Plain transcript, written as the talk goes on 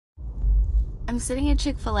I'm sitting at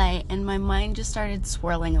Chick-fil-a and my mind just started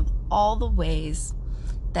swirling of all the ways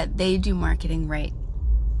that they do marketing right.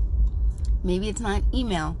 Maybe it's not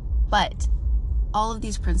email, but all of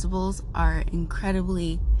these principles are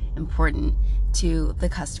incredibly important to the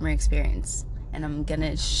customer experience. And I'm going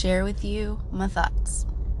to share with you my thoughts.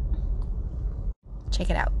 Check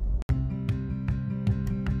it out.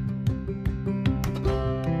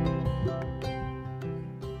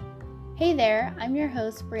 Hey there, I'm your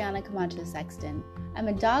host, Brianna Camacho Sexton. I'm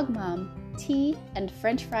a dog mom, tea, and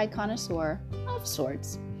French fry connoisseur of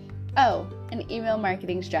sorts. Oh, an email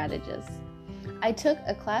marketing strategist. I took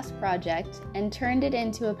a class project and turned it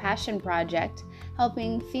into a passion project,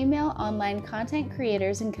 helping female online content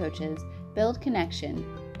creators and coaches build connection,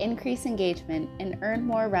 increase engagement, and earn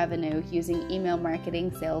more revenue using email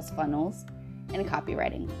marketing, sales funnels, and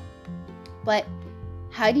copywriting. But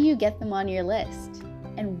how do you get them on your list?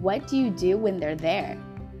 And what do you do when they're there?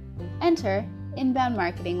 Enter Inbound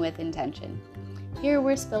Marketing with Intention. Here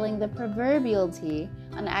we're spilling the proverbial tea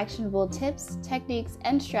on actionable tips, techniques,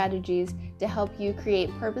 and strategies to help you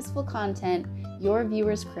create purposeful content your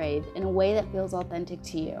viewers crave in a way that feels authentic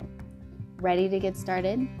to you. Ready to get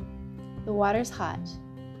started? The water's hot.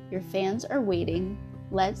 Your fans are waiting.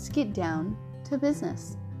 Let's get down to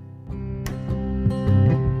business.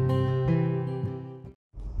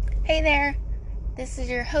 Hey there. This is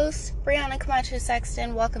your host, Brianna Camacho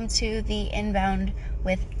Sexton. Welcome to the Inbound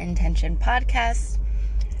with Intention podcast.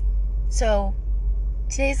 So,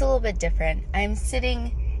 today's a little bit different. I'm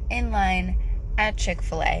sitting in line at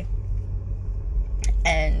Chick-fil-a,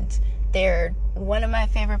 and they're one of my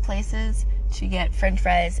favorite places to get French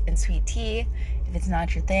fries and sweet tea. If it's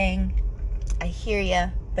not your thing, I hear ya,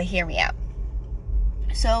 but hear me out.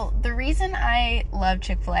 So, the reason I love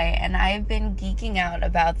Chick-fil-a, and I've been geeking out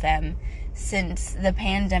about them since the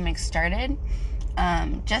pandemic started,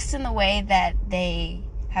 just in the way that they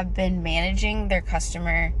have been managing their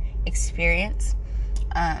customer experience.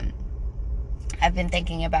 I've been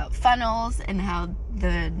thinking about funnels and how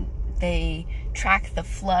they track the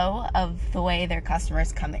flow of the way their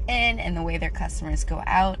customers come in and the way their customers go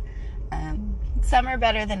out. Some are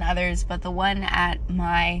better than others, but the one at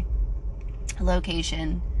my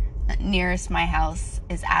location nearest my house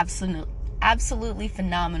is absolutely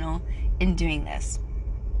phenomenal in doing this.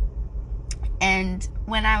 And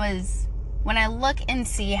when I look and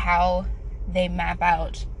see how they map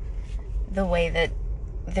out the way that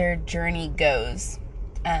their journey goes,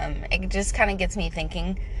 it just kind of gets me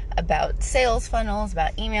thinking about sales funnels,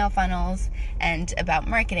 about email funnels, and about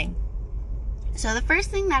marketing. So the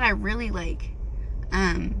first thing that I really like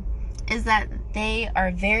is that they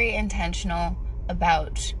are very intentional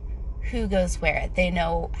about who goes where. They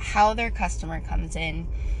know how their customer comes in.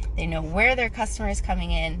 They know where their customer is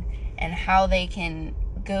coming in and how they can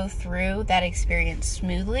go through that experience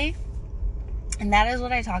smoothly. And that is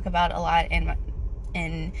what I talk about a lot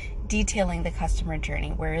in detailing the customer journey.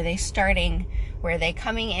 Where are they starting? Where are they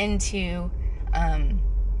coming into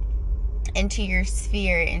your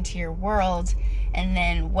sphere, into your world? And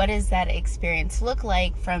then what does that experience look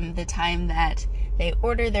like from the time that they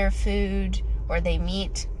order their food or they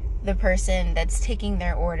meet the person that's taking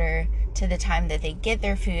their order to the time that they get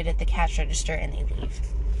their food at the cash register and they leave.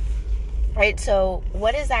 Right? So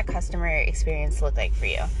what does that customer experience look like for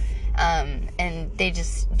you? And they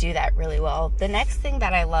just do that really well. The next thing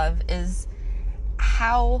that I love is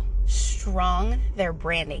how strong their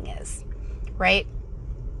branding is, right?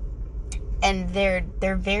 And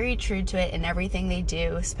they're very true to it in everything they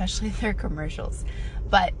do, especially their commercials.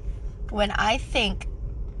 But when I think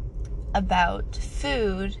about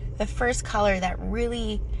food, the first color that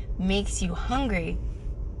really makes you hungry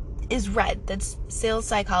is red. That's sales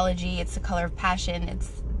psychology. It's the color of passion.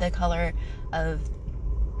 It's the color of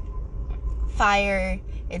fire.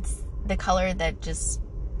 It's the color that just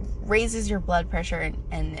raises your blood pressure,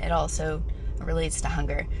 and it also relates to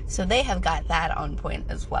hunger. So they have got that on point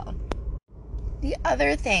as well. The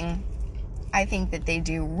other thing I think that they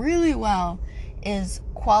do really well is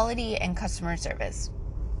quality and customer service.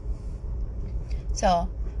 So,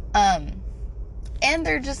 and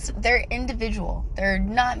they're individual. There are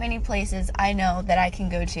not many places I know that I can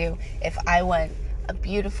go to if I want a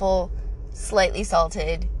beautiful, slightly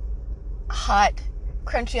salted, hot,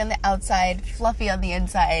 crunchy on the outside, fluffy on the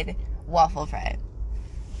inside waffle fry.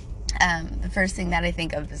 The first thing that I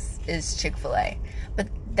think of is Chick-fil-a. But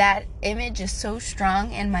that image is so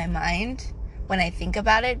strong in my mind when I think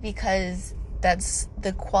about it, because that's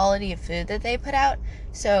the quality of food that they put out.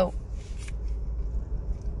 So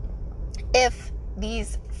if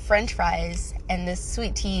these French fries and this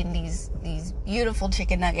sweet tea and these beautiful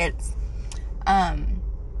chicken nuggets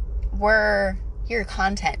were your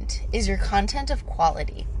content? Is your content of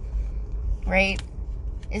quality, right?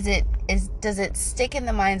 Does it stick in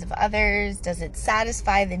the minds of others? Does it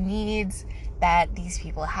satisfy the needs that these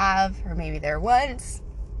people have, or maybe their wants,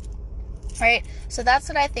 right? So that's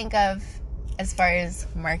what I think of as far as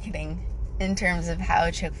marketing in terms of how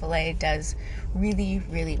Chick-fil-A does really,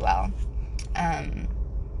 really well.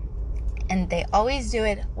 And they always do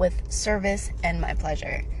it with service and my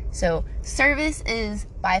pleasure. So service is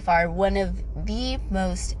by far one of the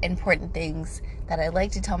most important things that I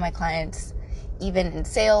like to tell my clients, even in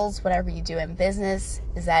sales, whatever you do in business,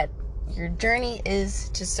 is that your journey is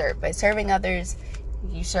to serve. By serving others,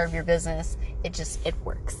 you serve your business. It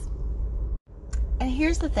works. And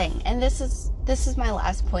here's the thing, and this is my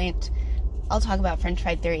last point. I'll talk about French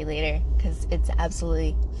fry theory later because it's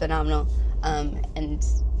absolutely phenomenal. And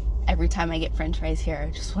every time I get French fries here,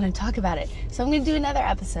 I just want to talk about it. So I'm going to do another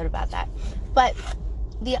episode about that. But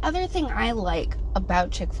the other thing I like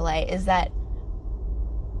about Chick-fil-A is that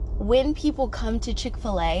when people come to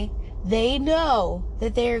Chick-fil-A, they know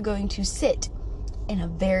that they are going to sit in a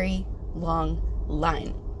very long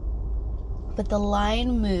line. But the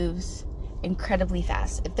line moves incredibly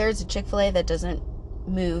fast. If there's a Chick-fil-A that doesn't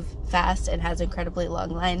move fast and has incredibly long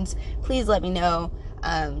lines, please let me know,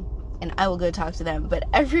 and I will go talk to them. But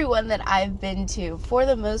everyone that I've been to, for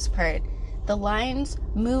the most part, the lines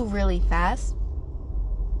move really fast,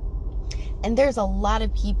 and there's a lot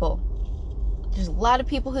of people. There's a lot of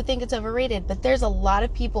people who think it's overrated, but there's a lot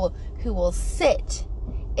of people who will sit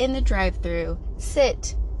in the drive-thru,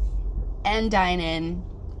 sit and dine in,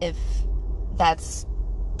 if that's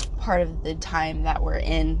part of the time that we're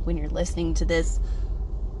in when you're listening to this.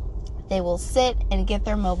 They will sit and get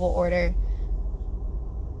their mobile order.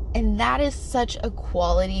 And that is such a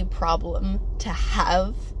quality problem to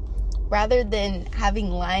have. Rather than having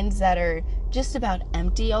lines that are just about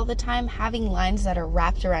empty all the time, having lines that are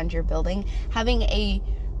wrapped around your building, having a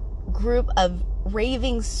group of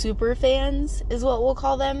raving super fans is what we'll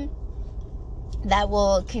call them, that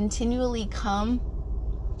will continually come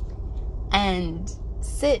and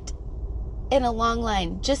sit in a long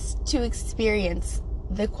line just to experience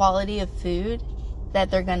the quality of food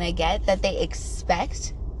that they're gonna get, that they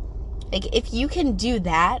expect. Like, if you can do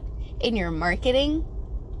that in your marketing,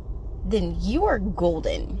 then you are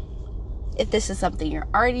golden. If this is something you're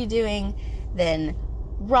already doing, then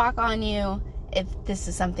rock on you. If this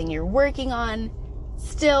is something you're working on,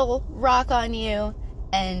 still rock on you.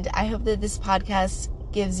 And I hope that this podcast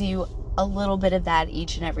gives you a little bit of that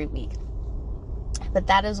each and every week. But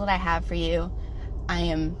that is what I have for you. I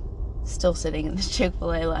am still sitting in the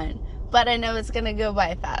Chick-fil-A line, but I know it's going to go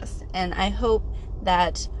by fast. And I hope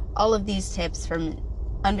that all of these tips, from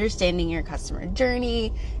understanding your customer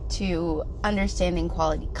journey to understanding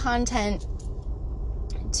quality content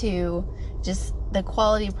to just the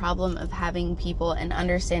quality problem of having people, and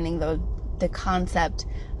understanding the concept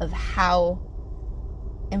of how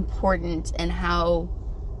important and how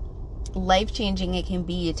life-changing it can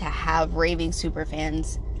be to have raving super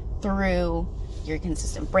fans through your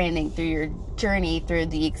consistent branding, through your journey, through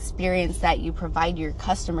the experience that you provide your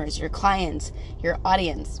customers, your clients, your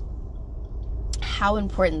audience. How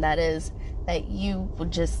important that is, that you will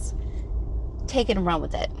just take it and run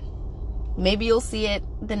with it. Maybe you'll see it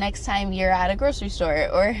the next time you're at a grocery store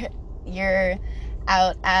or you're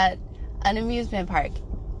out at an amusement park.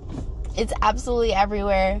 It's absolutely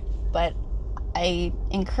everywhere, but I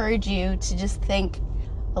encourage you to just think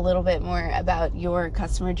a little bit more about your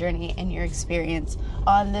customer journey and your experience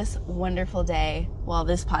on this wonderful day while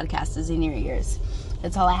this podcast is in your ears.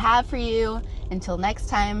 That's all I have for you. Until next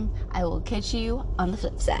time, I will catch you on the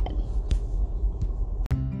flip side.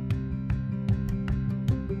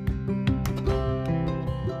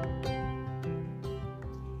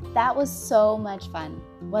 That was so much fun,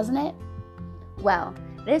 wasn't it? Well,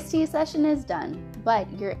 this tea session is done, but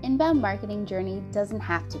your inbound marketing journey doesn't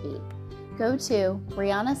have to be. Go to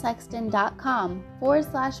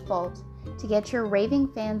briannasexton.com/vault to get your Raving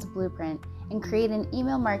Fans Blueprint and create an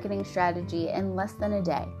email marketing strategy in less than a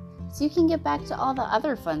day, so you can get back to all the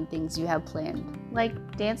other fun things you have planned, like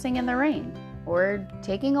dancing in the rain or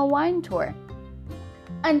taking a wine tour.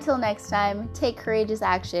 Until next time, take courageous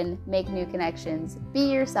action, make new connections,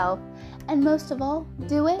 be yourself, and most of all,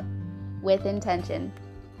 do it with intention.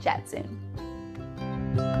 Chat soon.